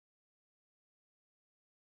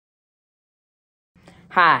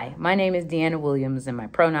Hi, my name is Deana Williams and my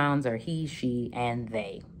pronouns are he, she, and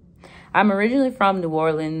they. I'm originally from New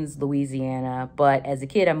Orleans, Louisiana, but as a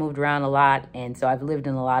kid I moved around a lot, and so I've lived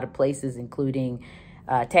in a lot of places including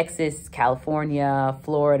Texas, California,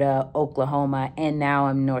 Florida, Oklahoma, and now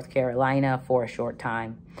I'm in North Carolina for a short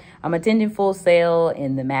time. I'm attending Full Sail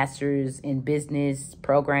in the Master's in Business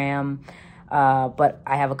program, but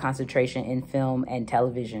I have a concentration in film and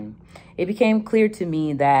television. It became clear to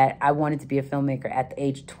me that I wanted to be a filmmaker at the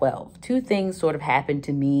age of 12. Two things sort of happened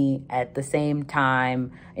to me at the same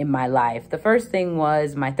time in my life. The first thing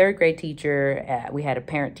was my third grade teacher. We had a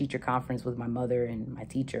parent-teacher conference with my mother and my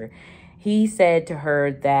teacher. He said to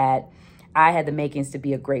her that I had the makings to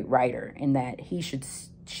be a great writer and that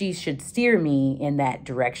she should steer me in that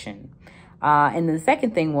direction. And then the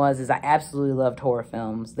second thing is I absolutely loved horror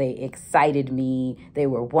films. They excited me. They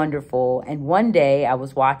were wonderful. And one day I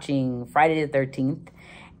was watching Friday the 13th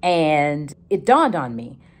and it dawned on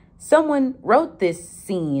me. Someone wrote this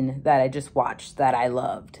scene that I just watched that I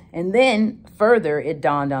loved. And then further, it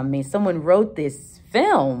dawned on me. Someone wrote this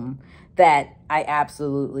film that I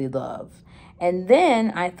absolutely love. And then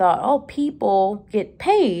I thought, oh, people get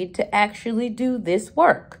paid to actually do this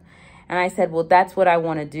work. And I said, well, that's what I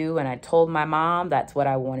want to do. And I told my mom that's what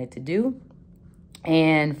I wanted to do.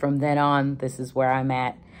 And from then on, this is where I'm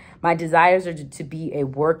at. My desires are to be a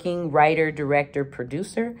working writer, director,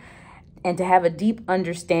 producer, and to have a deep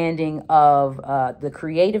understanding of the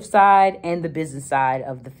creative side and the business side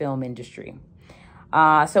of the film industry.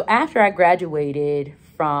 So after I graduated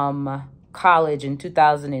from college in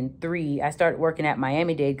 2003, I started working at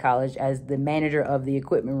Miami-Dade College as the manager of the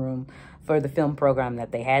equipment room for the film program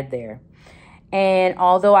that they had there. And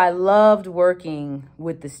although I loved working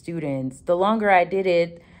with the students, the longer I did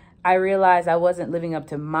it, I realized I wasn't living up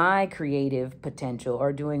to my creative potential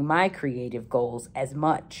or doing my creative goals as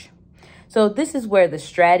much. So this is where the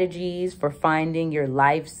strategies for finding your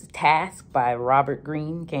life's task by Robert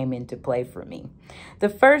Greene came into play for me. The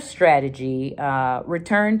first strategy,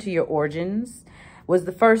 return to your origins, was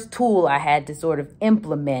the first tool I had to sort of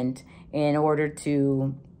implement in order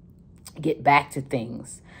to get back to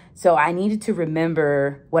things. So I needed to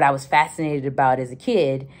remember what I was fascinated about as a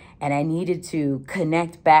kid, and I needed to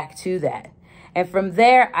connect back to that. And from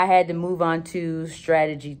there, I had to move on to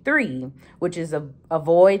strategy 3, which is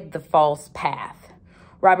avoid the false path.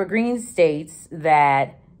 Robert Greene states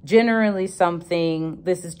that this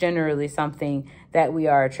is generally something that we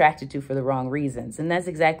are attracted to for the wrong reasons. And that's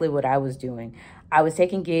exactly what I was doing. I was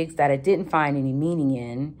taking gigs that I didn't find any meaning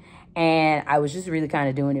in, and I was just really kind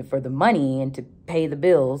of doing it for the money and to pay the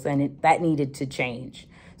bills, and that needed to change.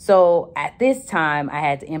 So at this time, I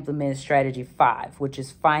had to implement strategy 5, which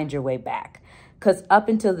is find your way back. Because up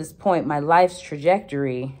until this point, my life's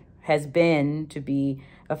trajectory has been to be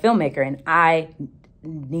a filmmaker, and I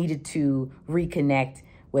needed to reconnect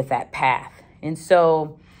with that path. And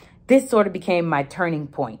so this sort of became my turning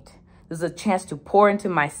point. This was a chance to pour into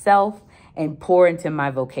myself and pour into my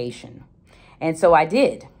vocation. And so I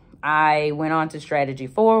did. I went on to strategy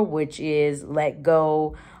 4, which is let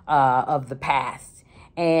go of the past.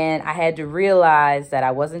 And I had to realize that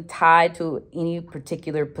I wasn't tied to any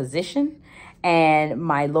particular position, and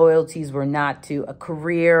my loyalties were not to a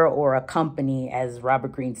career or a company, as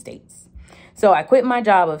Robert Greene states. So I quit my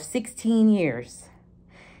job of 16 years,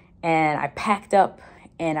 and I packed up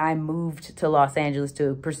and I moved to Los Angeles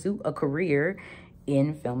to pursue a career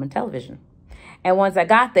in film and television. And once I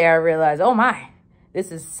got there, I realized, oh my,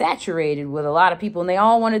 this is saturated with a lot of people and they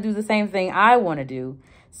all want to do the same thing I want to do.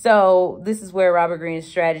 So this is where Robert Greene's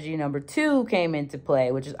strategy number 2 came into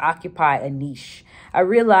play, which is occupy a niche. I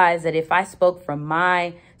realized that if I spoke from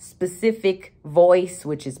my specific voice,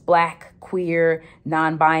 which is Black, queer,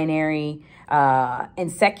 non-binary, and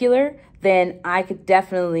secular, then I could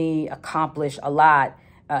definitely accomplish a lot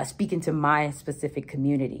speaking to my specific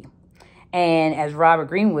community. And as Robert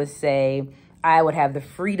Greene would say, I would have the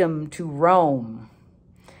freedom to roam.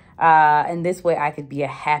 And this way I could be a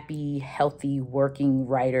happy, healthy, working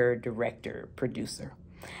writer, director, producer.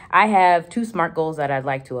 I have 2 SMART goals that I'd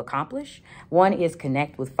like to accomplish. One is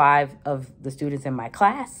connect with 5 of the students in my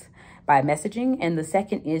class by messaging. And the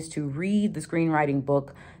second is to read the screenwriting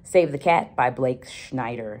book, Save the Cat by Blake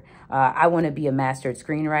Schneider. I want to be a master at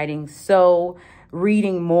screenwriting. So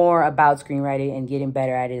reading more about screenwriting and getting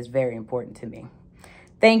better at it is very important to me.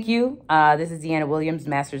 Thank you. This is Deana Williams,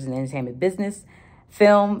 Master's in Entertainment Business,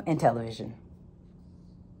 Film and Television.